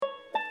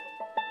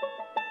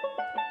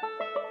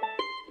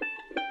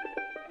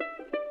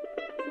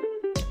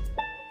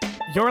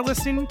You're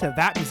listening to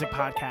That Music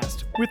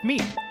Podcast with me,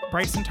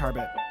 Bryson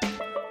Tarbett.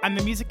 I'm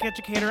the music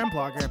educator and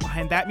blogger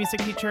behind That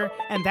Music Teacher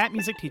and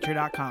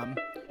ThatMusicTeacher.com.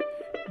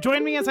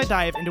 Join me as I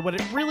dive into what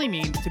it really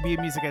means to be a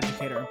music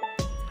educator.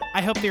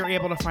 I hope that you're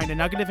able to find a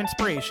nugget of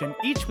inspiration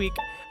each week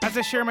as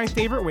I share my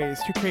favorite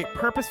ways to create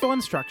purposeful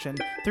instruction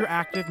through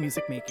active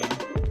music making.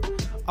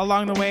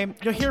 Along the way,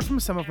 you'll hear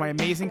from some of my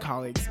amazing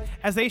colleagues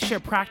as they share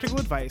practical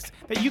advice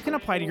that you can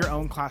apply to your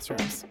own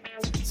classrooms.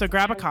 So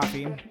grab a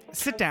coffee,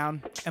 sit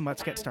down, and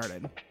let's get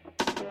started.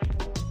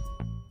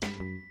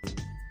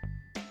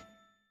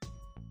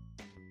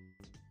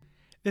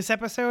 This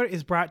episode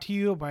is brought to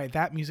you by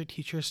That Music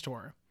Teacher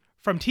store.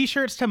 From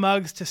t-shirts to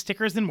mugs to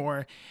stickers and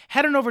more,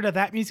 head on over to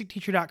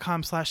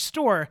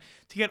thatmusicteacher.com/store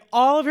to get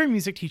all of your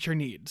music teacher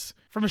needs.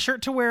 From a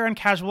shirt to wear on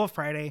Casual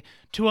Friday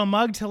to a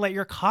mug to let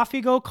your coffee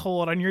go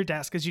cold on your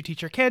desk as you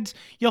teach your kids,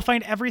 you'll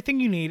find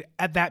everything you need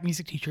at That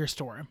Music Teacher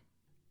store.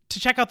 To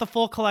check out the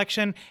full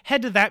collection,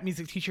 head to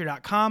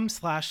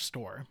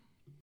thatmusicteacher.com/store.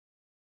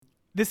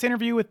 This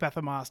interview with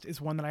Betha Maust is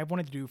one that I've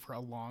wanted to do for a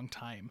long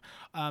time.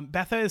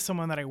 Betha is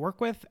someone that I work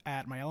with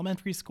at my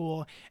elementary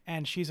school,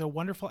 and she's a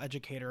wonderful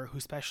educator who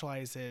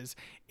specializes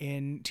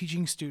in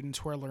teaching students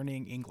who are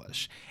learning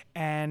English.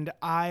 And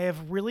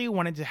I've really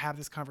wanted to have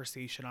this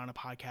conversation on a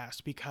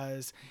podcast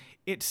because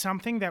it's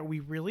something that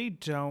we really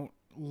don't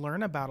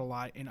learn about a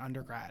lot in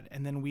undergrad,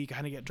 and then we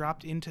kind of get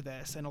dropped into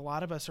this, and a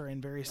lot of us are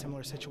in very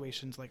similar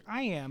situations like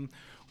I am,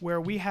 where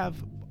we have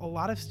a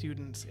lot of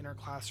students in our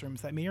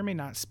classrooms that may or may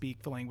not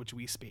speak the language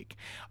we speak,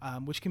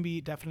 which can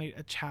be definitely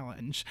a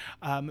challenge.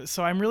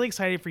 So I'm really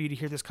excited for you to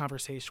hear this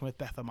conversation with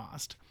Betha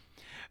Maust.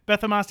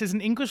 Betha Maust is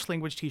an English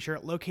language teacher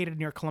located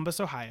near Columbus,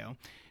 Ohio.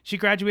 She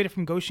graduated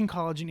from Goshen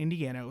College in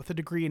Indiana with a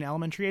degree in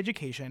elementary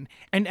education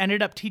and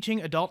ended up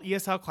teaching adult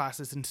ESL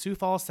classes in Sioux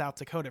Falls, South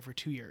Dakota for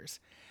 2 years.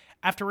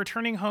 After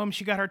returning home,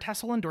 she got her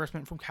TESOL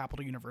endorsement from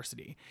Capital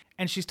University,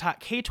 and she's taught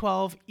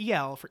K-12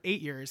 EL for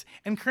 8 years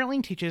and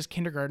currently teaches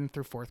kindergarten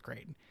through 4th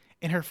grade.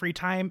 In her free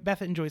time,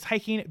 Betha enjoys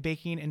hiking,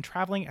 baking, and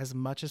traveling as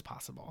much as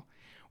possible.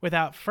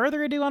 Without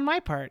further ado on my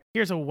part,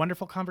 here's a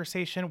wonderful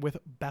conversation with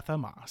Betha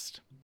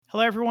Maust.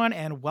 Hello, everyone,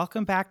 and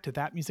welcome back to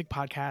That Music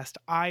Podcast.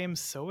 I am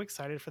so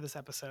excited for this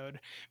episode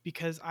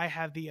because I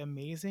have the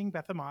amazing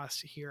Betha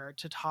Maust here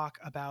to talk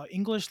about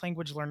English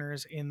language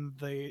learners in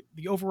the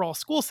overall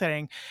school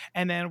setting,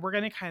 and then we're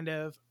going to kind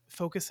of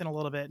focus in a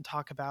little bit and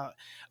talk about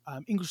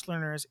English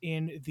learners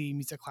in the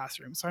music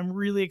classroom. So I'm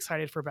really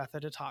excited for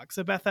Betha to talk.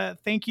 So Betha,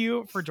 thank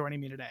you for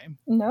joining me today.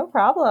 No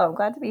problem.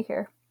 Glad to be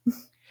here.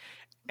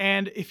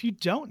 And if you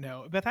don't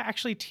know, Betha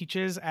actually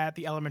teaches at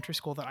the elementary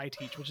school that I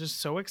teach, which is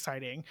so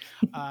exciting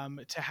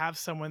to have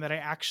someone that I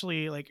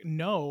actually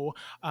know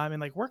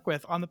and work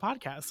with on the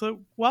podcast.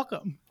 So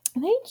welcome.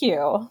 Thank you.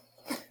 All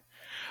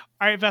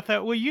right,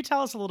 Betha, will you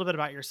tell us a little bit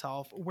about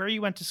yourself, where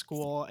you went to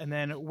school, and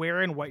then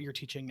where and what you're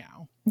teaching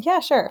now? Yeah,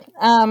 sure.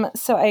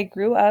 So I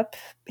grew up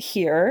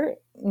here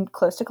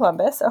close to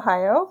Columbus,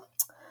 Ohio.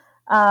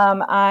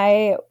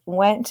 I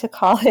went to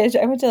college.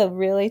 I went to a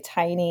really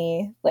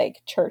tiny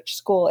church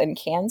school in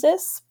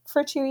Kansas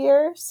for 2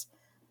 years.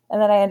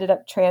 And then I ended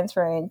up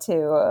transferring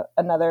to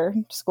another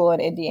school in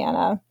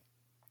Indiana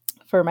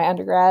for my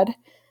undergrad.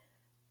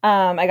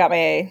 I got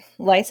my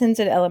license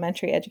in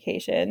elementary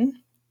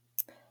education.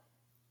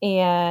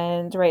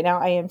 And right now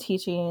I am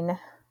teaching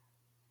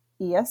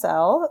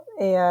ESL,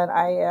 and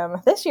I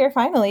am this year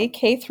finally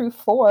K through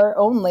 4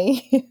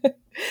 only.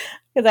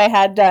 Because I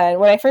had done,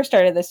 when I first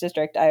started this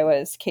district, I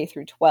was K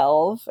through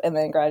 12 and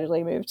then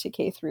gradually moved to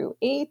K through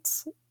 8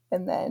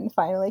 and then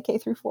finally K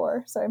through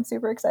 4. So I'm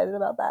super excited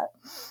about that.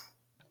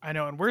 I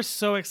know. And we're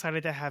so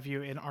excited to have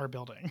you in our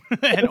building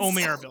and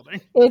only our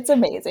building. It's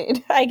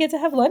amazing. I get to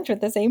have lunch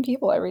with the same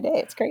people every day.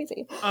 It's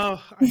crazy.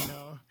 Oh, I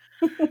know.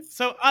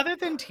 So other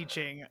than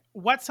teaching,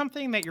 what's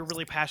something that you're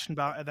really passionate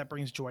about that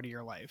brings joy to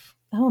your life?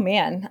 Oh,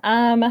 man.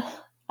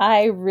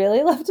 I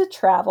really love to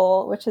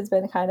travel, which has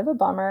been kind of a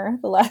bummer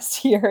the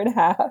last year and a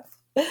half.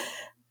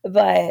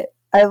 But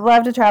I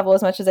love to travel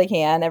as much as I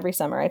can. Every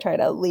summer I try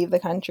to leave the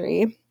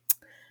country.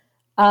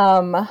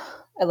 I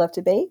love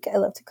to bake. I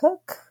love to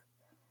cook.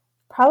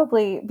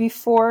 Probably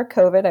before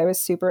COVID, I was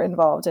super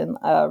involved in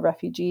a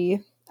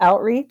refugee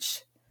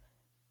outreach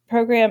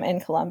program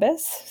in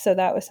Columbus. So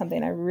that was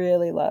something I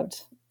really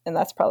loved. And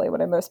that's probably what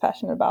I'm most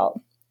passionate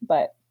about.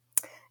 But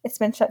it's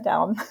been shut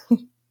down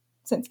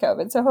since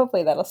COVID. So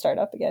hopefully that'll start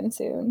up again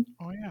soon.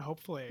 Oh yeah,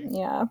 hopefully.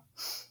 Yeah.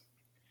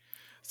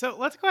 So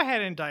let's go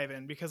ahead and dive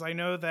in, because I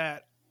know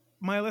that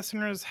my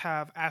listeners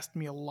have asked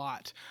me a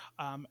lot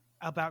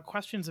about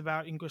questions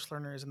about English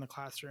learners in the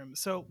classroom.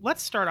 So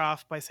let's start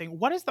off by saying,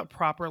 what is the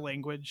proper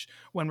language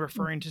when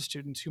referring to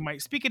students who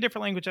might speak a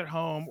different language at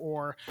home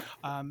or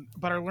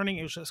but are learning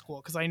English at school?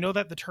 Because I know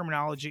that the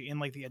terminology in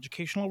the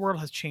educational world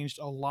has changed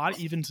a lot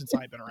even since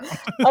I've been around.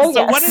 Oh,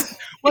 so yes.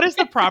 what is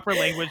the proper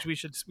language we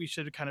should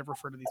kind of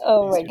refer to these?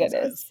 Oh these my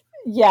goodness. as?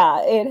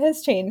 Yeah, it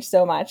has changed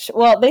so much.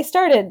 Well, they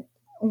started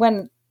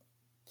when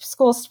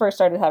schools first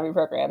started having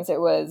programs.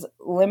 It was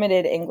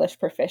limited English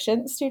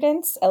proficient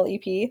students,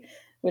 LEP,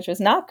 which was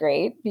not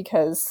great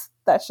because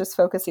that's just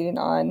focusing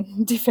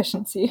on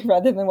deficiency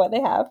rather than what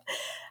they have.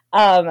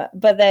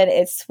 But then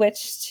it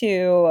switched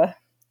to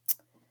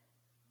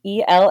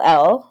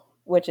ELL,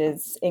 which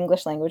is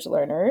English language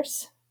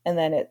learners. And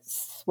then it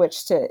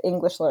switched to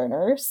English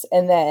learners.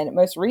 And then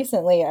most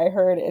recently, I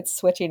heard it's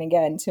switching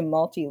again to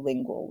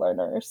multilingual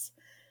learners.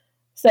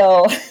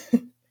 So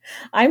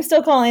I'm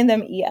still calling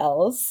them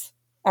ELs.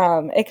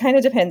 It kind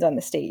of depends on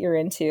the state you're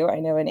into. I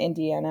know in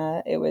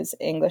Indiana, it was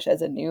English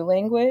as a new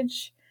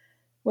language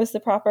was the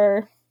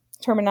proper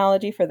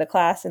terminology for the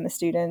class and the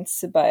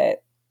students,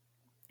 but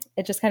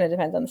it just kind of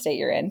depends on the state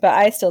you're in. But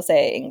I still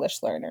say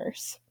English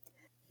learners.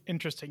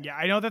 Interesting. Yeah,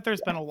 I know that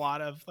there's been a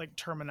lot of like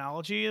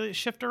terminology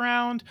shift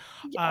around,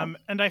 Yeah.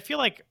 and I feel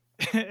like,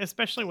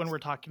 especially when we're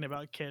talking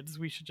about kids,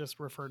 we should just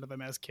refer to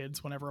them as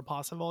kids whenever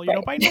possible, you know,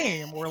 Right. by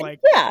name or like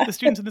Yeah. the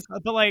students in this.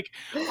 But like,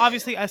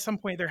 obviously, at some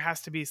point there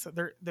has to be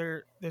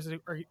there's a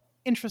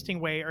interesting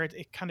way, or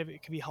it kind of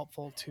it can be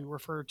helpful to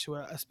refer to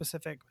a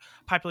specific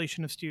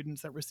population of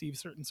students that receive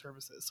certain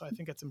services. So I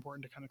think it's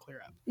important to kind of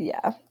clear up.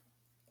 Yeah.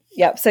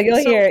 Yep. So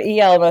you'll So hear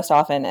EL most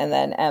often, and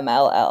then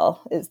MLL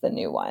is the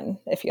new one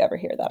if you ever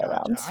hear that gotcha.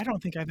 around. I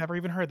don't think I've ever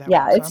even heard that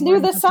Yeah, one, so it's I'm new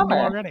learning this something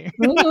new summer. already.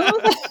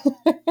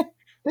 Mm-hmm.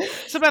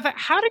 So, Betha,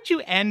 how did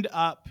you end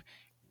up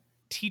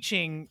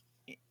teaching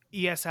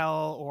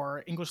ESL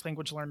or English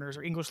language learners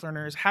or English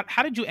learners?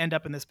 How did you end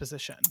up in this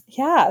position?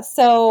 Yeah.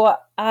 So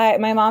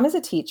my mom is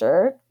a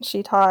teacher.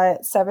 She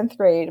taught seventh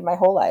grade my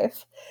whole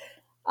life.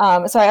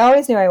 So I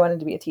always knew I wanted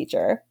to be a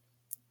teacher.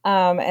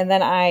 And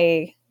then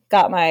I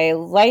got my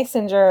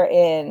licensure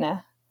in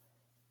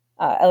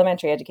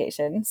elementary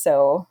education.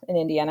 So in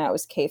Indiana, it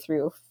was K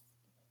through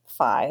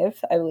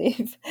 5, I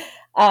believe.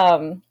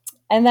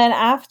 And then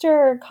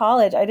after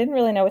college, I didn't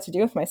really know what to do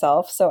with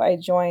myself. So I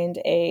joined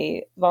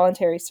a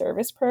voluntary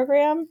service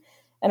program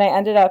and I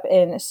ended up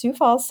in Sioux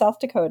Falls, South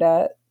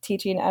Dakota,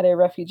 teaching at a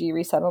refugee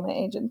resettlement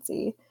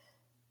agency.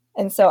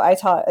 And so I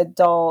taught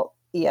adult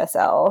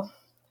ESL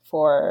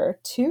for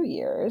 2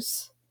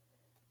 years,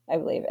 I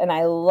believe. And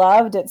I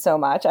loved it so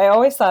much. I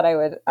always thought I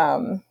would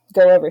go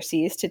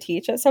overseas to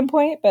teach at some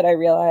point, but I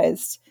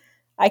realized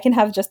I can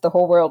have just the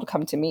whole world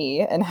come to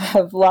me and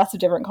have lots of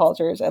different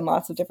cultures and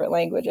lots of different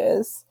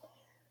languages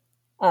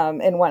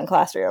in one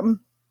classroom.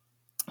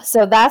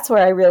 So that's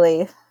where I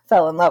really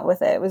fell in love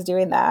with it, was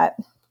doing that.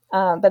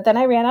 But then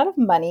I ran out of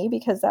money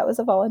because that was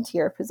a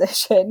volunteer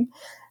position.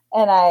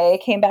 And I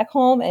came back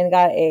home and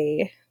got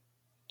a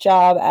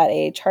job at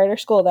a charter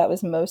school that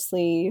was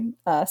mostly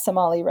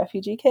Somali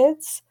refugee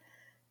kids.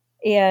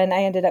 And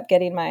I ended up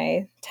getting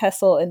my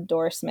TESOL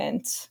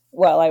endorsement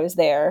while I was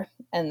there,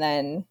 and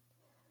then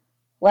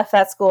left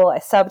that school. I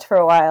subbed for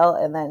a while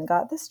and then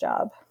got this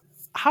job.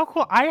 How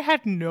cool. I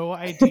had no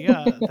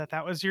idea that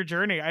that was your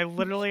journey. I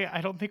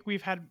don't think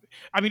we've had,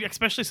 I mean,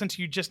 especially since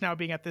you just now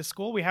being at this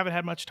school, we haven't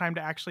had much time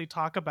to actually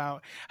talk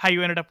about how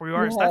you ended up where you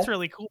are. So Yeah. that's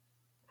really cool.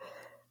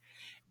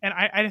 And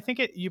I think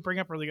you bring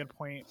up a really good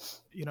point,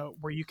 you know,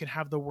 where you can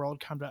have the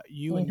world come to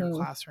you in your Mm-hmm.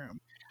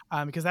 classroom.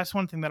 Because that's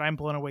one thing that I'm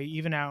blown away,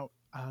 even out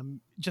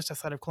just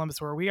outside of Columbus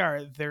where we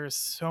are, there's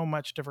so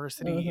much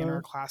diversity in Mm-hmm.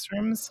 our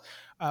classrooms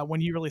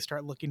when you really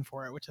start looking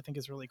for it, which I think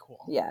is really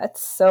cool. Yeah,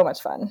 it's so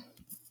much fun.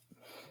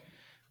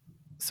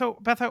 So,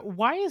 Betha,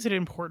 why is it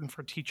important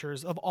for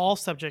teachers of all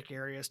subject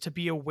areas to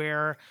be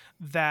aware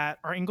that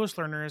our English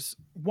learners,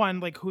 one,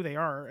 like who they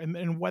are,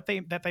 and what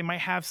they might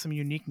have some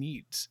unique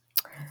needs?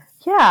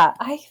 Yeah,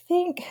 I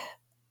think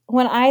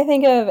when I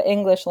think of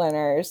English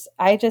learners,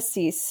 I just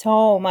see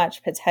so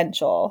much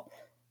potential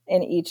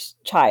in each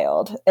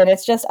child. And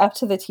it's just up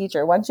to the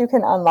teacher. Once you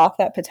can unlock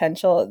that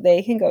potential,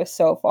 they can go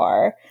so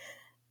far.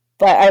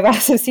 But I've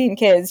also seen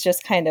kids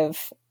just kind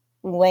of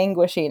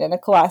languishing in a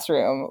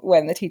classroom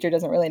when the teacher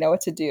doesn't really know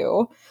what to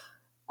do,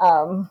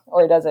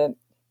 or doesn't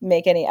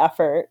make any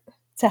effort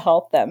to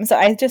help them. So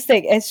I just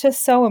think it's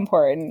just so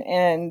important.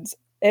 And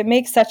it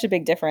makes such a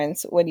big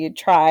difference when you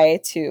try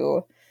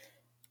to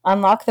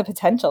unlock the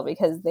potential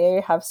because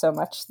they have so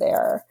much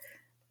there.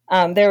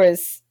 There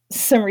was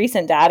some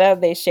recent data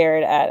they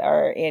shared at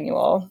our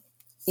annual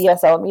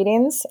ESL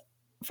meetings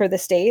for the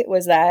state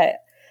was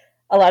that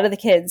a lot of the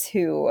kids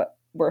who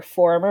were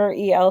former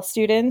EL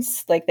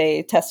students, like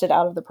they tested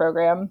out of the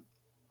program,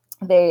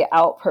 they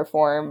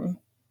outperform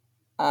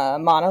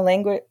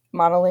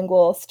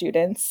monolingual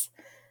students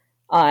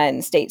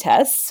on state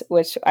tests,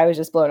 which I was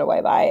just blown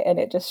away by. And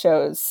it just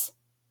shows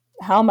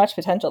how much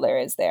potential there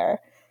is there.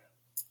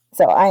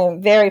 So I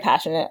am very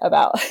passionate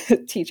about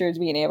teachers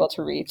being able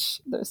to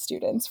reach those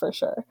students for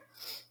sure.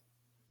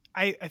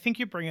 I think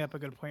you bring up a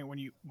good point when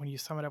you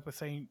sum it up with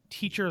saying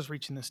teachers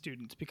reaching the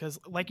students, because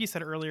like you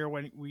said earlier,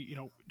 when we, you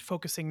know,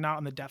 focusing not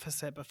on the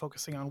deficit but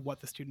focusing on what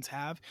the students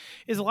have,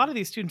 is a lot of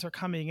these students are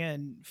coming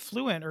in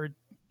fluent or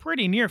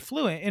pretty near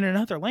fluent in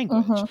another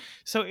language. Mm-hmm.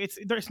 So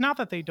it's not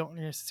that they don't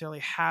necessarily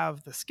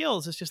have the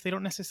skills, it's just they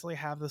don't necessarily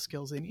have the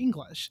skills in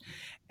English.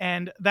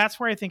 And that's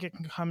where I think it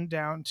can come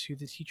down to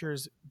the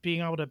teachers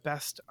being able to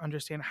best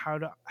understand how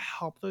to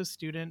help those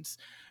students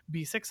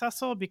be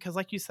successful, because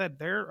like you said,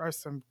 there are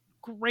some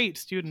great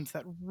students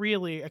that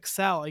really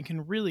excel and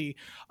can really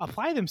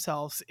apply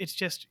themselves. It's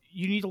just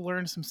you need to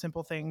learn some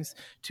simple things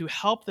to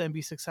help them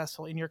be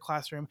successful in your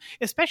classroom,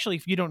 especially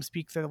if you don't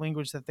speak their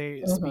language that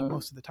they speak Mm-hmm.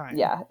 most of the time.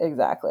 Yeah,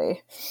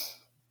 exactly.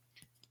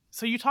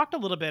 So you talked a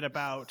little bit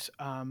about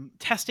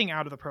testing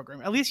out of the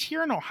program. At least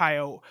here in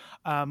Ohio,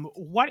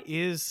 what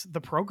is the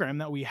program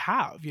that we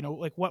have?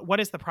 Like what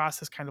does the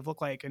process kind of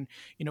look like, and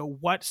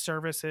what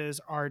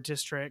services are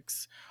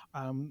districts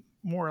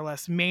more or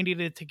less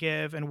mandated to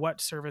give, and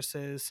what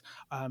services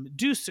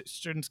do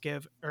students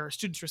give or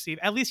students receive?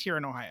 At least here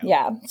in Ohio.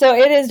 Yeah. So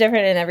it is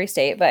different in every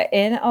state, but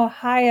in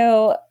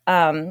Ohio,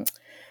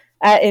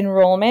 at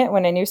enrollment,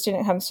 when a new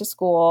student comes to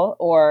school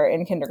or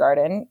in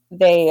kindergarten,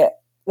 the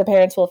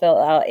parents will fill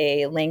out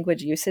a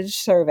language usage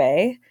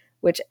survey,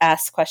 which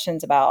asks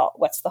questions about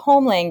what's the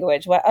home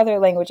language, what other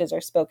languages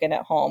are spoken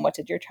at home, what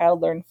did your child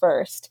learn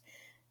first.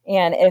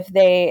 And if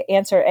they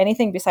answer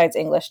anything besides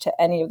English to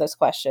any of those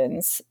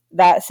questions,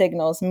 that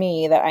signals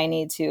me that I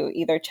need to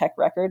either check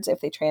records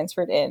if they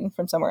transferred in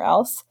from somewhere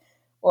else,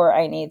 or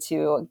I need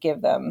to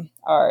give them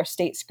our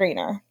state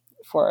screener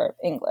for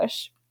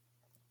English.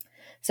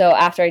 So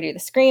after I do the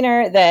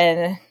screener,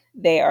 then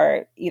they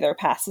are either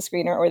pass the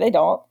screener or they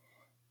don't.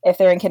 If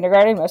they're in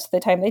kindergarten, most of the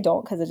time they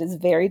don't because it is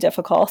very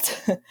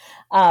difficult.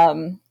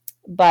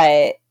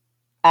 But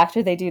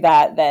after they do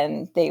that,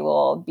 then they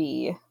will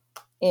be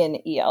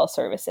in EL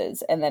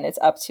services. And then it's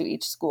up to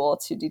each school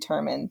to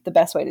determine the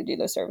best way to do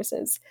those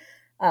services.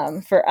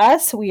 For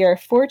us, we are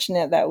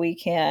fortunate that we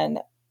can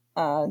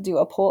do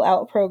a pull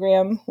out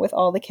program with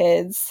all the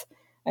kids.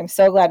 I'm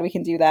so glad we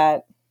can do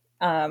that.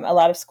 A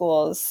lot of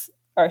schools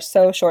are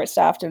so short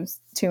staffed and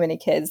too many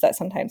kids that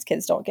sometimes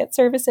kids don't get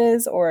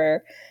services,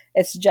 or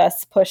it's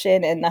just push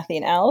in and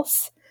nothing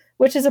else,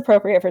 which is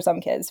appropriate for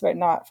some kids, but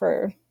not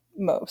for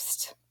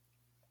most.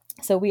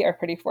 So we are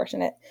pretty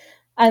fortunate.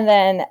 And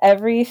then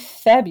every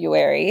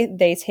February,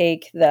 they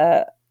take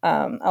the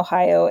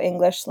Ohio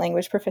English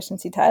Language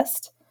Proficiency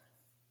Test.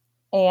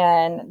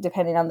 And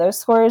depending on those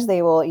scores,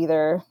 they will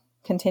either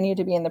continue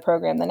to be in the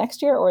program the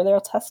next year or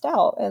they'll test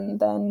out and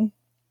then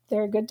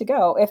they're good to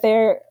go. If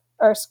they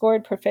are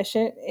scored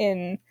proficient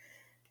in,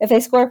 if they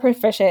score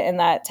proficient in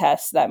that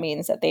test, that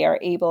means that they are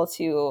able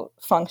to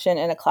function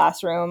in a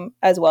classroom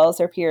as well as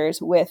their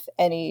peers with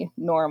any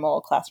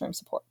normal classroom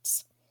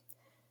supports.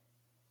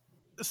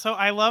 So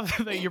I love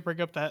that you bring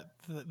up that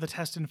the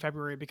test in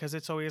February, because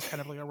it's always kind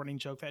of like a running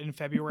joke that in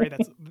February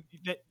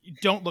that you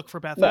don't look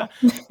for Yeah.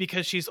 Betha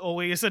because she's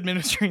always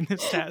administering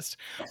this test.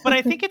 But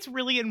I think it's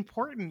really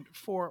important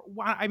for,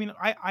 I mean,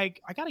 I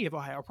got to give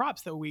Ohio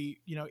props that we,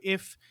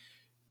 if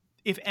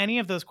any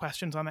of those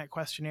questions on that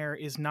questionnaire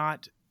is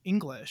not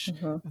English,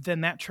 Mm-hmm.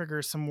 then that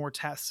triggers some more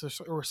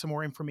tests or some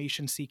more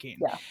information seeking.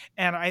 Yeah.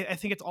 And I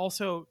think it's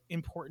also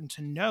important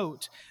to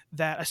note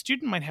that a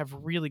student might have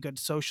really good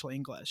social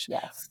English,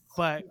 Yes.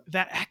 but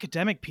that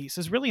academic piece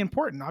is really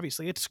important.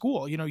 Obviously, it's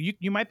school.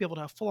 You might be able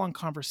to have full on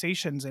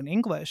conversations in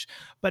English,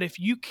 but if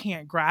you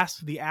can't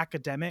grasp the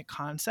academic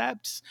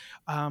concepts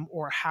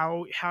or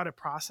how to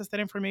process that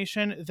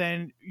information,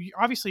 then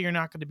obviously you're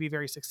not going to be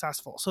very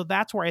successful. So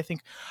that's where I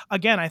think,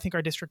 again, I think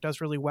our district does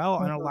really well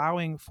in Mm-hmm.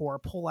 allowing for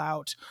pull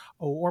out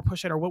or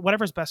push it or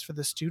whatever's best for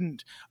the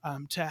student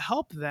to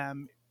help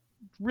them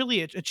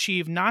really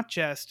achieve not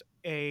just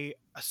a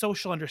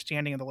social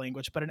understanding of the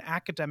language, but an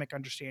academic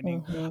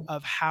understanding Mm-hmm.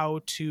 of how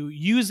to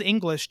use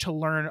English to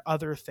learn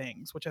other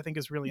things, which I think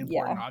is really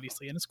important, Yeah.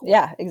 obviously, in a school.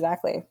 Yeah,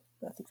 exactly.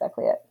 That's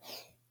exactly it.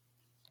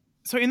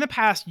 So in the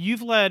past,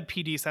 you've led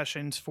PD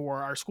sessions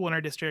for our school and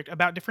our district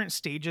about different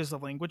stages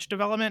of language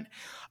development,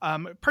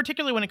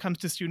 particularly when it comes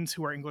to students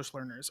who are English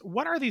learners.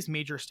 What are these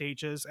major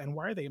stages and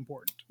why are they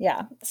important?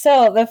 Yeah.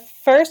 So the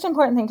first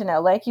important thing to know,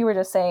 like you were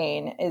just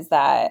saying, is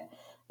that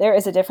there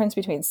is a difference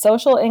between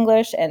social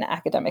English and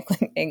academic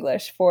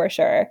English for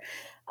sure.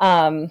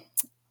 Um,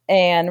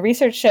 and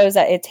research shows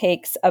that it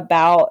takes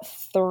about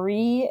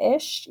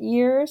 3-ish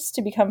years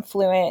to become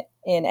fluent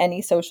in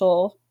any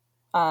social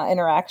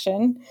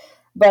interaction.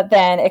 But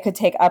then it could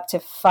take up to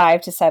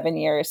 5 to 7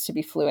 years to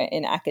be fluent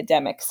in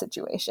academic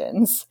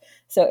situations.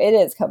 So it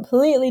is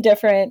completely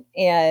different.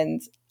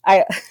 And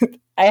I,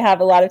 I have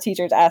a lot of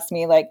teachers ask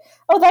me like,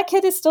 "Oh, that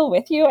kid is still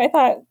with you? I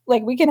thought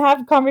like we can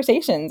have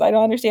conversations. I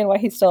don't understand why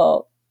he's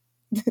still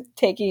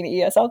taking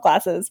ESL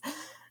classes."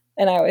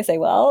 And I always say,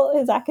 "Well,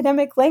 his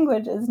academic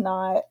language is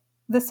not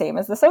the same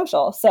as the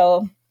social."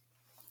 So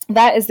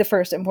that is the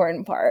first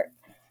important part,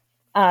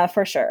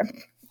 for sure.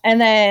 And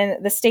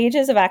then the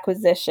stages of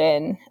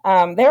acquisition,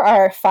 there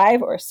are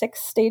 5 or 6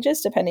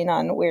 stages depending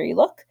on where you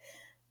look.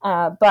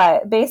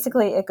 But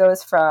basically, it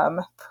goes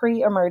from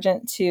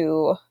pre-emergent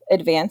to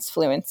advanced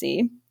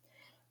fluency.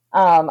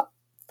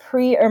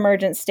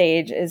 Pre-emergent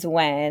stage is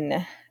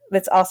when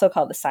it's also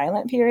called the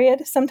silent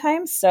period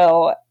sometimes.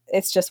 So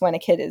it's just when a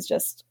kid is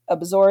just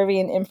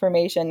absorbing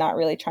information, not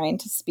really trying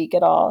to speak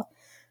at all.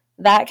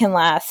 That can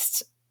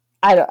last.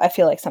 I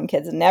feel like some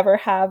kids never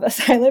have a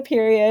silent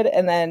period.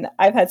 And then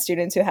I've had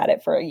students who had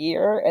it for a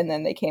year and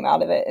then they came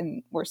out of it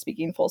and were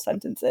speaking full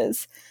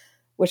sentences,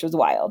 which was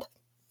wild.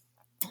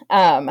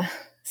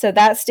 So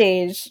that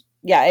stage,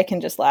 yeah, it can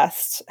just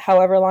last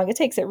however long it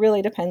takes. It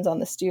really depends on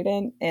the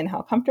student and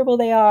how comfortable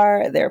they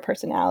are, their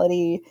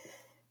personality,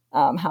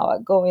 how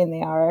outgoing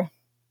they are,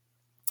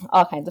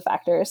 all kinds of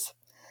factors.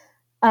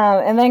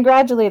 And then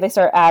gradually they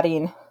start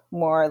adding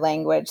more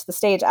language. The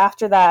stage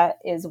after that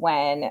is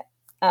when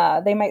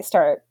they might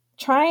start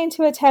trying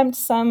to attempt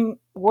some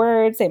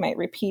words. They might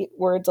repeat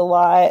words a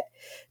lot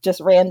just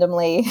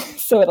randomly.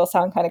 So it'll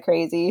sound kind of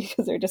crazy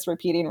because they're just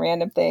repeating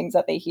random things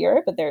that they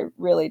hear, but they're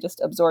really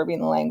just absorbing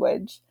the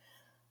language.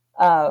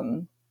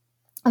 Um,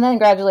 and then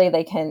gradually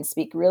they can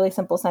speak really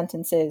simple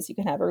sentences. You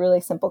can have a really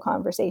simple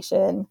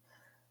conversation.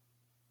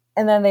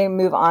 And then they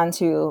move on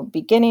to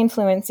beginning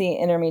fluency,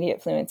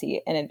 intermediate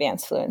fluency, and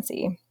advanced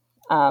fluency.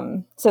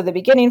 So the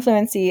beginning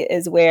fluency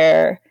is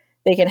where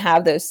they can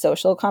have those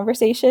social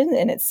conversations,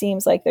 and it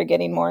seems like they're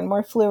getting more and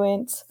more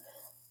fluent.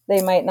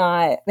 They might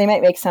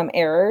make some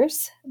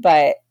errors,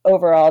 but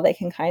overall they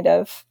can kind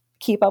of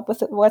keep up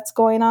with what's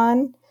going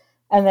on.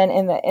 And then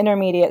in the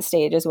intermediate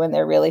stage is when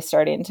they're really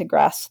starting to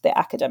grasp the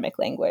academic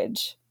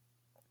language.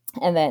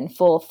 And then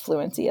full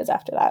fluency is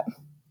after that.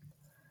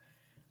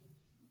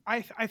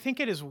 I think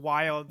it is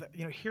wild that,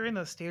 here in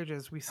those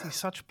stages, we see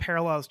such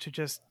parallels to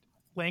just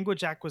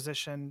language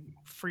acquisition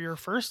for your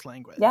first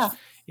language. Yeah.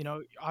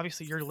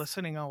 Obviously you're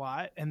listening a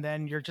lot and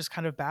then you're just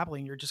kind of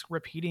babbling, you're just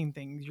repeating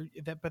things,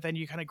 but then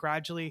you kind of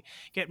gradually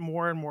get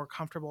more and more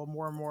comfortable,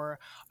 more and more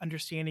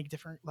understanding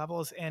different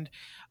levels. And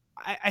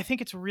I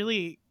think it's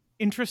really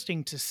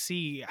interesting to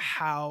see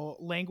how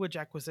language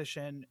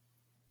acquisition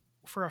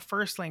for a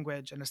first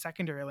language and a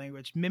secondary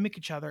language mimic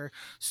each other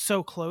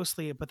so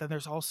closely, but then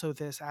there's also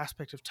this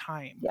aspect of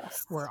time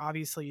Yes. where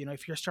obviously,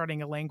 if you're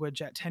starting a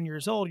language at 10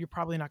 years old, you're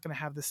probably not going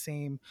to have the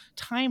same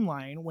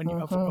timeline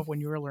Mm-hmm. of when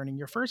you were learning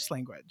your first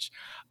language.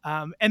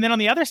 And then on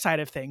the other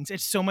side of things,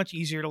 it's so much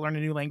easier to learn a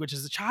new language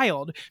as a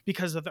child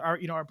because of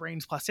our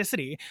brain's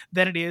plasticity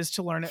than it is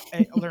to learn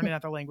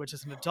another language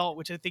as an adult,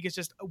 which I think is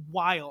just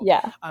wild.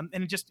 Yeah.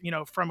 And just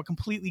from a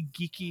completely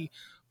geeky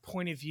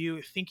point of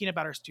view, thinking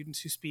about our students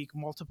who speak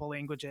multiple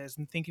languages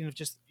and thinking of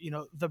just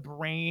the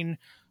brain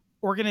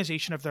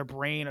organization of their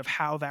brain, of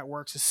how that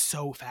works, is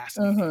so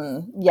fascinating.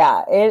 Mm-hmm.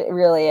 Yeah, it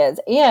really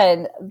is.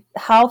 And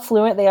how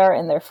fluent they are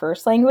in their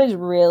first language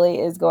really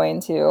is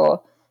going to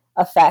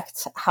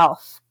affect how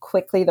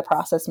quickly the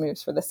process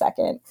moves for the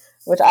second,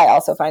 which I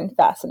also find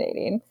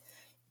fascinating.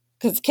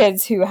 Because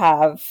kids who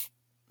have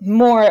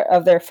more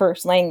of their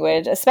first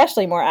language,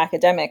 especially more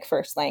academic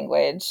first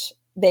language,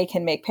 they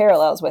can make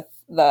parallels with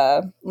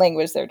the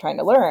language they're trying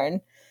to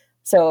learn.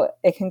 So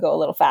it can go a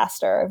little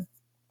faster,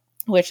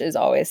 which is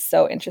always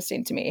so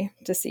interesting to me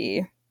to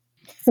see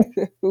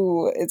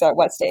who is at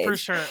what For stage.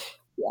 sure.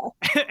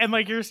 Yeah. And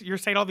like you're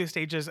saying all these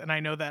stages, and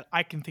I know that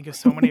I can think of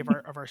so many of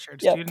our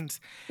shared Yep. students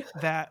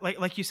that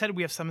like you said,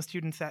 we have some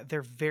students that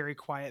they're very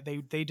quiet,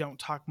 they don't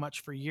talk much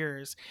for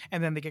years,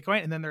 and then they get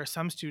going, and then there are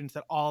some students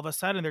that all of a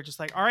sudden they're just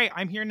like, all right,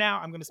 I'm here now,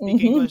 I'm going to speak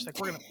Mm-hmm. English, like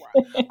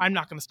I'm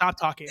not going to stop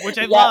talking, which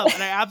I Yep. love,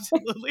 and I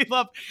absolutely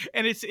love.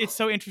 And it's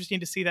so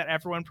interesting to see that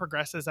everyone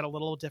progresses at a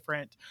little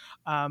different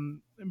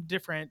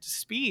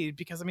speed,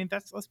 because I mean,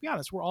 that's, let's be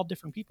honest, we're all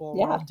different people,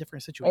 we're all Yeah. in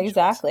different situations.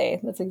 Exactly.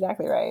 That's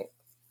exactly right.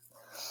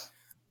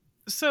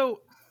 So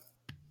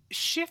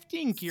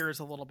shifting gears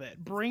a little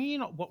bit,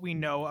 bringing what we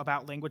know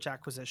about language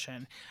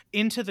acquisition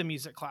into the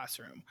music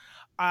classroom.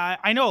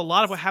 I know a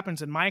lot of what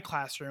happens in my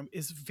classroom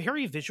is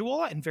very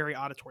visual and very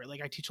auditory.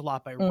 Like I teach a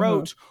lot by Mm-hmm.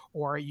 rote,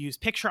 or I use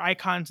picture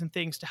icons and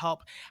things to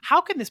help.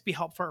 How can this be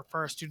helpful for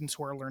our students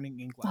who are learning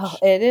Oh, English?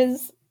 it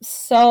is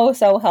so,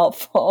 so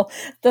helpful.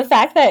 The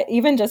fact that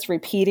even just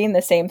repeating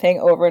the same thing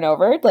over and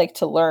over, like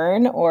to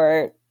learn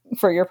or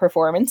for your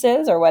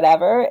performances or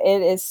whatever,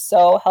 it is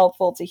so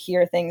helpful to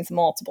hear things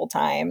multiple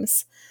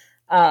times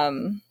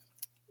um,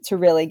 to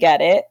really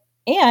get it.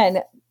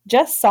 And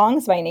just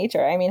songs by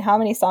nature. I mean, how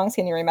many songs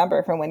can you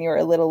remember from when you were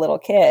a little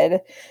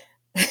kid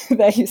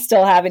that you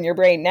still have in your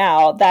brain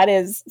now? That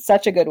is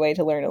such a good way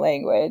to learn a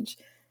language.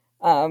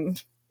 Um,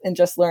 and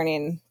just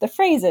learning the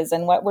phrases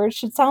and what words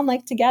should sound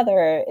like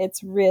together.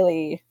 It's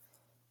really,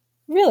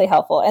 really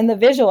helpful. And the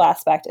visual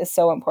aspect is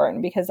so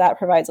important because that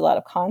provides a lot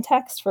of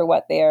context for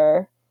what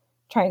they're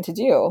trying to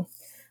do,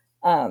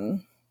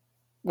 um,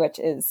 which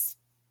is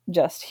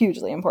just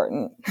hugely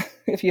important.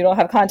 If you don't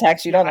have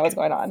context, you Yeah, don't know what's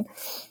going on.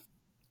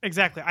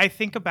 exactly. I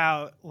think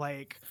about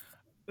like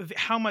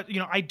how much,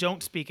 I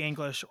don't speak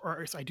English,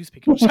 or I do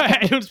speak English.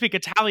 I don't speak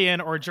Italian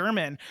or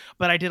German,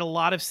 but I did a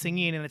lot of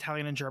singing in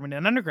Italian and German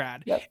in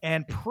undergrad, Yep.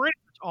 and pretty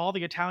much all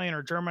the Italian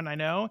or German I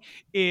know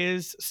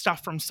is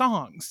stuff from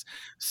songs.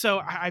 So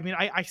I mean,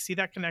 I see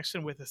that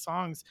connection with the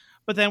songs,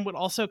 but then what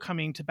also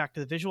coming to back to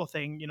the visual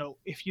thing,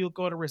 if you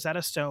go to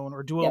Rosetta Stone or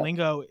Yep.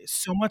 Duolingo,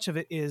 so much of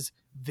it is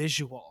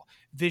visual.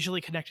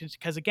 visually connected,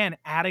 because again,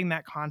 adding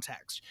that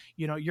context,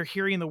 you're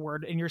hearing the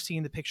word and you're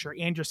seeing the picture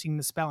and you're seeing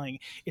the spelling.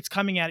 It's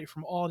coming at it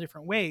from all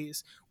different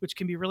ways, which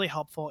can be really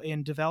helpful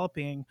in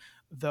developing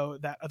though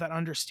that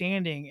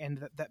understanding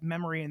and that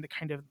memory and the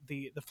kind of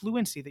the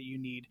fluency that you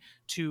need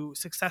to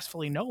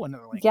successfully know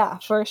another Yeah,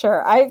 language. for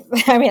sure. I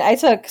mean, I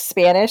took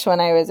Spanish when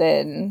I was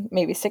in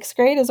maybe 6th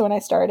grade is when I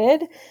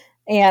started.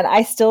 And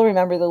I still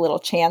remember the little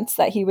chants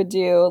that he would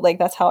do. Like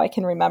that's how I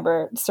can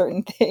remember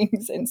certain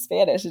things in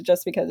Spanish, is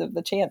just because of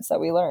the chants that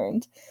we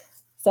learned.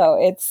 So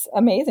it's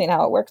amazing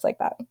how it works like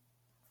that.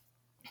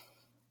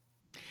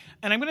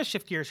 And I'm going to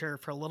shift gears here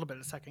for a little bit,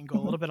 a second, go a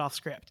Mhm. little bit off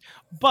script.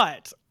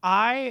 But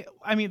I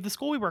mean, the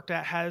school we worked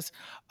at has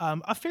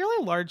a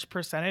fairly large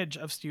percentage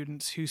of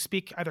students who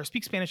either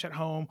speak Spanish at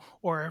home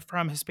or are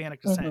from Hispanic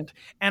Mhm. descent.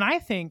 And I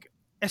think,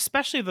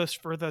 especially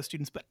for those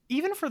students, but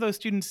even for those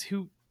students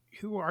who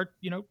are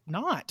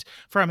not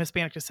from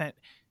Hispanic descent,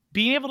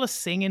 being able to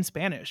sing in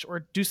Spanish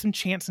or do some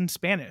chants in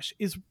Spanish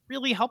is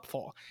really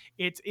helpful.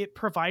 It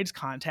provides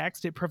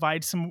context. It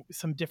provides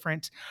some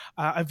different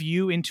a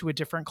view into a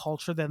different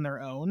culture than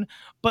their own,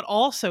 but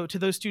also to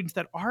those students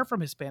that are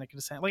from Hispanic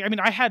descent. Like, I mean,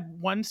 I had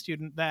one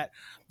student that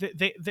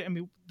I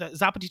mean, the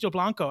Zapatito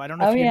Blanco. I don't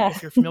know Oh, if you yeah.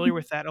 if you're familiar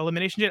with that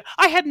elimination jet.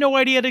 I had no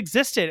idea it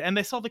existed, and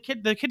they saw the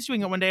kids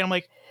doing it one day, and I'm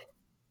like,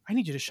 I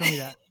need you to show me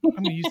that.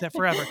 I'm going to use that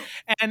forever.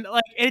 And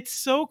like, it's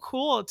so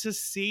cool to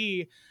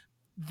see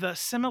the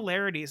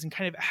similarities and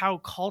kind of how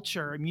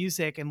culture,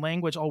 music, and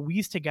language all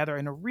weave together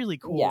in a really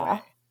cool way. Yeah.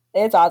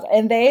 It's awesome.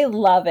 And they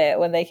love it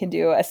when they can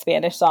do a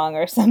Spanish song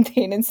or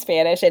something in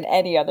Spanish in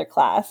any other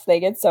class. They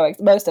get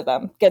most of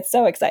them get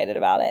so excited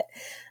about it,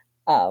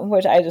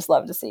 which I just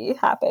love to see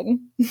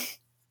happen.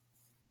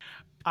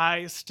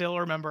 I still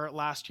remember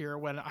last year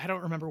when I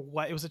don't remember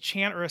what it was, a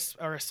chant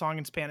or a song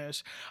in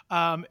Spanish.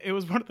 It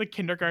was one of the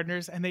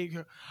kindergartners, and they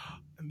go,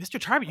 "Mr.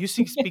 Tarbert, you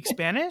speak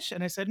Spanish?"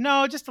 And I said,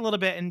 "No, just a little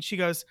bit." And she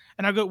goes,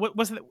 and I go, "What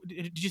was it?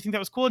 Did you think that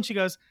was cool?" And she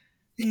goes,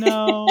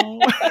 "No."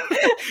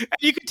 And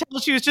you could tell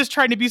she was just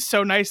trying to be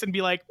so nice and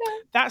be like,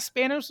 "That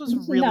Spanish was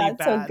really Not so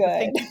bad, but good.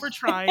 thank you for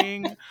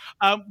trying."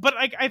 But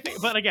I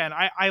think, but again,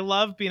 I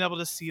love being able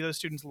to see those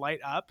students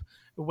light up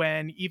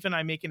when even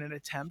I'm making an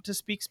attempt to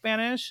speak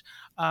Spanish,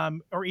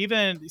 or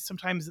even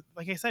sometimes,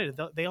 like I said,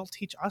 they'll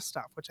teach us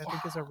stuff, which I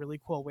think is a Yeah. really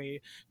cool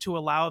way to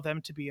allow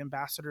them to be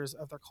ambassadors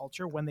of their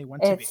culture when they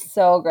want to It's be.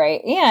 so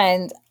great.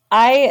 And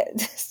I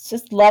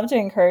just love to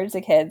encourage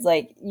the kids,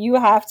 like, you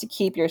have to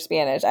keep your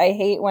Spanish. I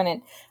hate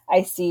when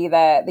I see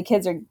that the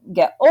kids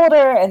get older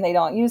and they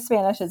don't use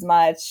Spanish as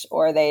much,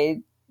 or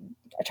they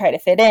try to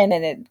fit in,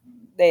 and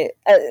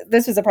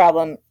this was a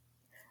problem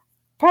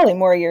probably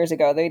more years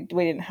ago.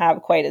 We didn't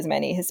have quite as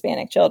many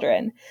Hispanic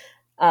children.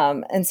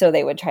 And so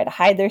they would try to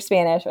hide their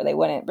Spanish, or they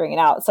wouldn't bring it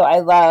out. So I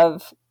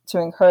love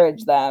to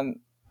encourage them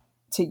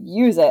to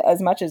use it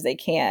as much as they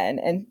can.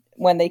 And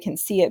when they can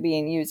see it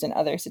being used in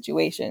other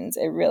situations,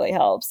 it really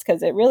helps,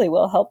 because it really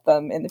will help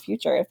them in the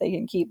future if they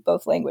can keep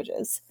both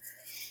languages.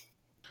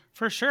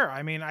 For sure.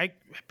 I mean, I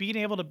being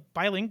able to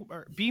bilingual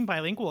or being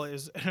bilingual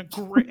is a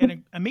great,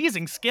 an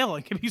amazing skill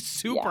and can be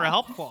super Yeah,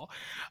 helpful.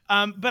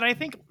 But I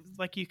think,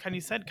 like you kind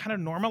of said, kind of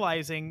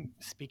normalizing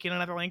speaking in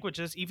other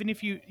languages, even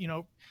if you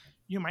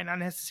might not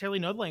necessarily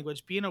know the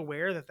language, being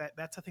aware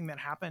that's a thing that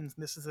happens.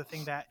 And this is a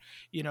thing that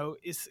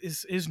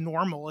is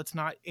normal. It's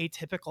not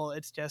atypical.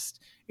 It's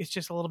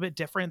just a little bit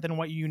different than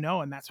what you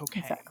know, and that's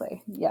okay.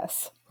 exactly.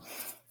 Yes.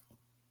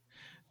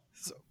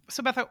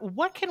 So Betha,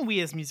 what can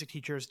we as music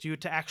teachers do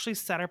to actually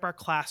set up our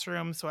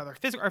classrooms, so either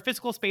our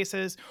physical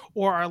spaces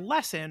or our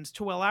lessons,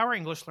 to allow our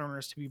English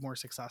learners to be more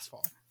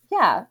successful?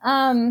 Yeah.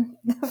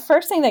 The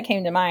first thing that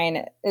came to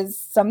mind is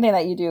something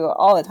that you do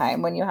all the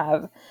time when you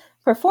have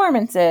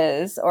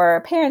performances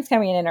or parents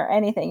coming in or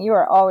anything. You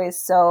are always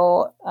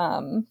so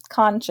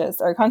conscious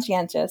or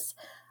conscientious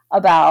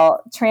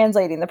about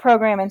translating the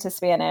program into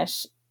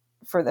Spanish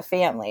for the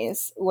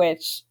families,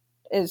 which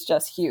is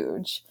just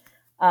huge.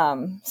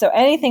 So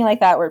anything like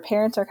that where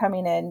parents are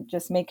coming in,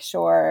 just make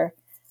sure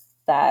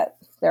that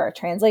there are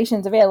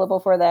translations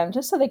available for them,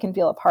 just so they can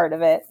feel a part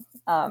of it,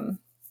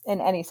 in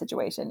any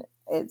situation.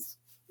 It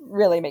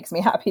really makes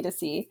me happy to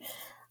see.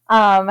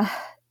 Um,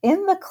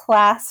 in the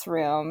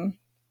classroom,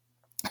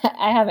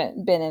 I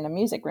haven't been in a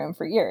music room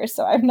for years,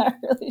 so I'm not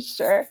really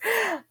sure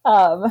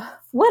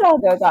what all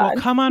goes Well, on.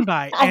 come on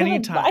by I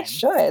anytime.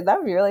 should. That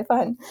would be really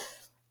fun.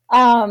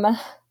 Um,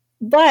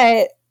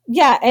 but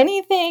yeah,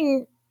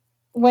 anything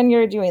when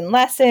you're doing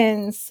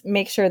lessons,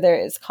 make sure there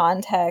is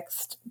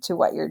context to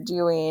what you're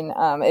doing.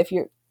 If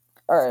you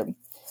are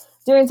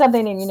doing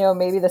something and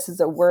maybe this is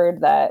a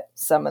word that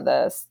some of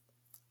the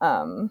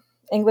um,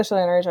 English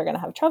learners are going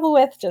to have trouble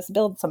with, just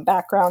build some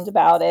background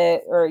about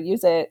it, or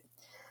use it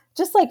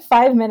just like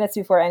 5 minutes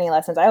before any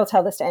lessons. I will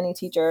tell this to any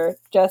teacher.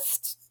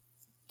 Just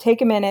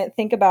take a minute,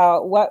 think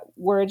about what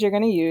words you're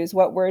going to use,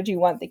 what words you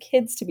want the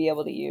kids to be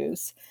able to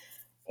use,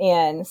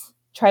 and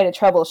try to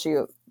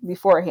troubleshoot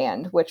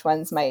beforehand which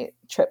ones might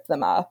trip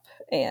them up,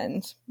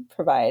 and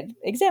provide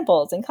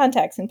examples and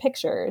context and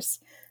pictures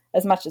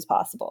as much as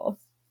possible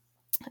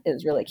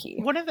is really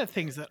key. One of the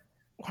things that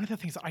one of the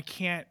things I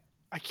can't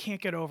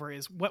get over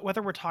is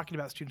whether we're talking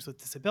about students with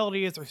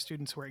disabilities or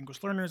students who are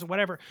English learners or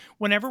whatever,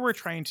 whenever we're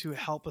trying to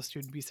help a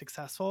student be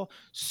successful,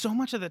 so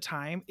much of the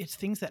time it's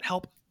things that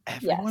help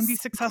everyone be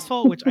Yes.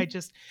 successful, which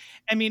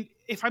I mean,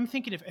 if I'm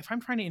thinking, if I'm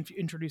trying to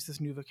introduce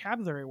this new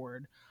vocabulary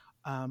word,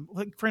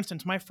 like for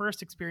instance, my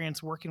first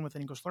experience working with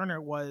an English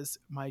learner was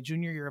my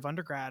junior year of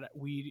undergrad.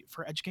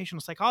 For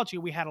educational psychology,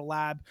 we had a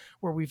lab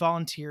where we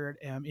volunteered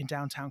in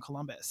downtown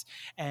Columbus,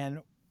 and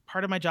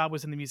part of my job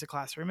was in the music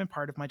classroom, and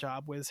part of my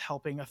job was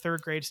helping a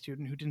third grade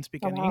student who didn't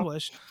speak Oh, any wow.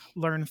 English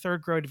learn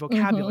third grade Mm-hmm.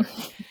 vocabulary.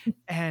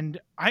 And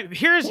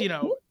here's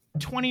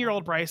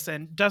 20-year-old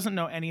Bryson doesn't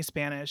know any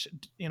Spanish.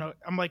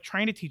 I'm like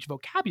trying to teach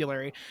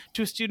vocabulary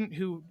to a student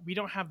who we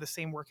don't have the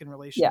same working Yeah.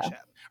 relationship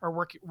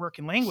or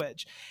working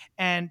language.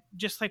 And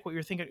just like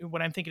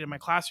what I'm thinking in my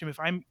classroom, if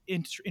I'm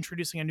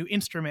introducing a new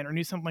instrument or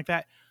new something like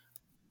that,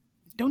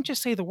 don't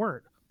just say the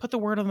word. Put the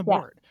word on the Yeah.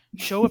 board.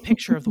 Show a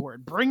picture of the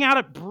word. Bring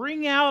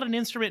out an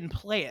instrument and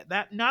play it.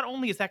 That not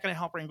only is that going to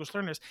help our English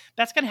learners,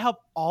 that's going to help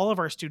all of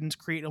our students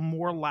create a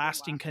more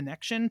lasting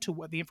connection to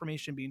what the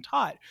information being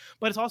taught.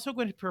 But it's also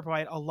going to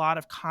provide a lot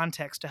of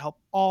context to help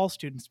all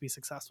students be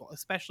successful,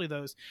 especially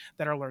those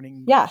that are learning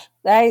English. Yeah,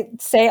 I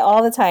say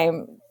all the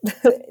time,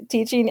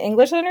 teaching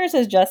English learners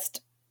is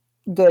just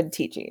good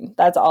teaching.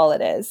 That's all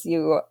it is.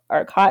 You're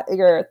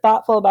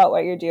thoughtful about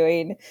what you're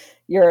doing.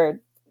 You're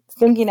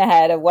thinking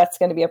ahead of what's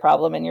going to be a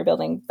problem, and you're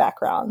building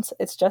backgrounds.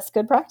 It's just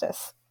good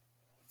practice.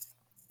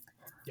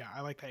 Yeah, I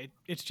like that.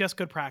 It's just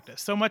good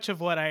practice. So much of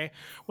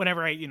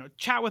whenever I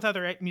chat with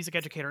other music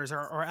educators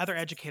or other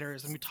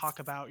educators, and we talk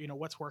about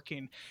what's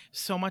working,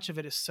 so much of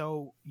it is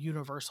so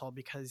universal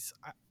because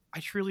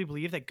I truly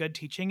believe that good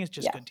teaching is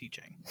just good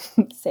teaching.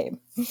 Same.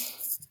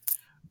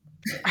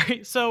 All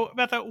right, so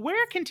Betha,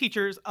 where can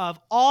teachers of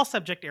all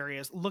subject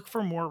areas look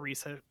for more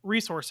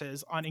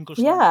resources on English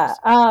learners?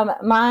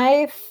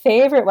 My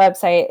favorite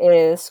website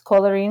is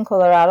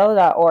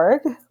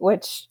colorincolorado.org,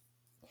 which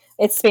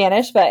it's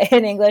Spanish, but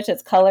in English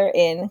it's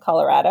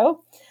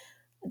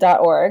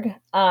colorincolorado.org.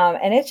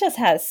 And it just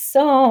has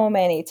so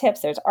many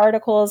tips. There's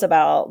articles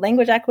about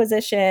language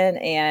acquisition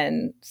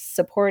and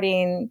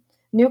supporting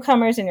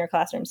newcomers in your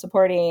classroom,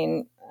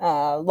 supporting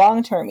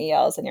long-term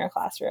ELs in your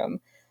classroom.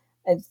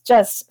 It's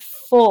just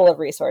full of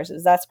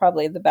resources. That's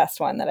probably the best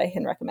one that I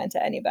can recommend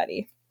to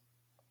anybody.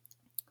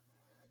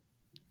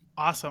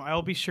 Awesome. I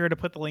will be sure to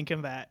put the link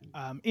of that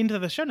into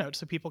the show notes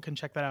so people can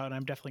check that out. And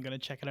I'm definitely going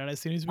to check it out as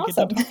soon as we get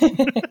done talking.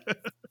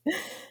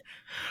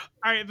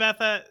 All right,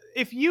 Betha,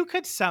 if you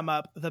could sum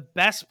up the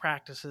best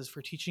practices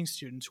for teaching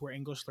students who are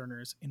English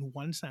learners in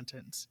one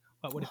sentence,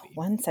 what would it be?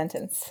 One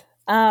sentence.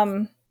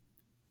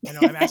 I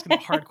know I'm asking the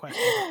hard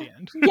questions at the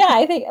end. Yeah,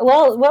 I think,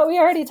 what we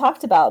already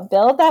talked about,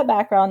 build that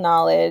background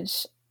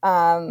knowledge,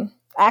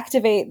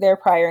 activate their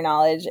prior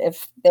knowledge.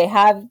 If they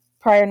have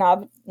prior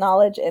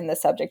knowledge in the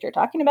subject you're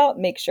talking about,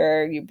 make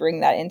sure you bring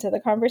that into the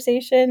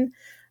conversation,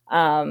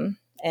 and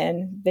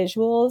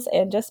visuals,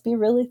 and just be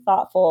really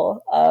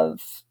thoughtful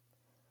of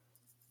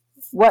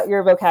what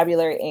your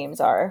vocabulary aims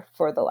are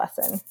for the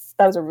lesson.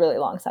 That was a really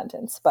long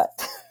sentence, but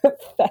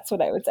that's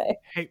what I would say.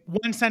 Hey,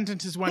 one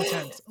sentence is one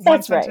sentence.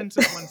 That's one sentence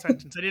is one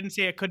sentence. I didn't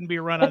say it couldn't be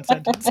a run-on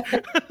sentence.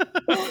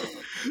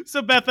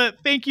 So Betha,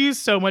 thank you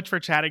so much for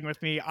chatting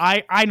with me.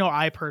 I know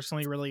I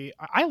personally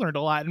I learned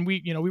a lot, and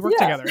we work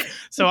together.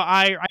 So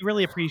I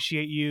really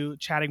appreciate you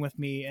chatting with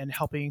me and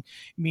helping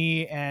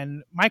me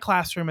and my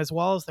classroom, as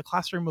well as the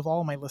classroom of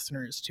all of my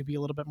listeners, to be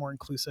a little bit more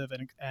inclusive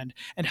and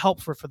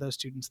helpful for those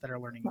students that are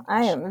learning English.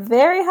 I am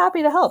very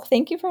happy to help.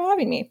 Thank you for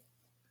having me.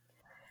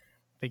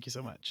 Thank you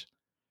so much.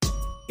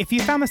 If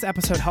you found this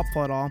episode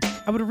helpful at all,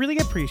 I would really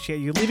appreciate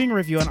you leaving a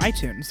review on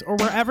iTunes or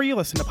wherever you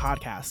listen to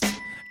podcasts.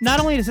 Not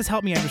only does this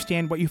help me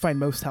understand what you find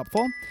most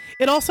helpful,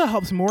 it also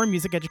helps more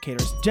music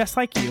educators just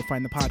like you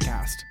find the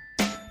podcast.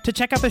 To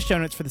check out the show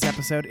notes for this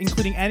episode,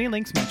 including any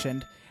links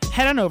mentioned,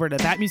 head on over to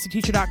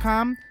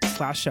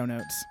thatmusicteacher.com/show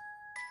notes.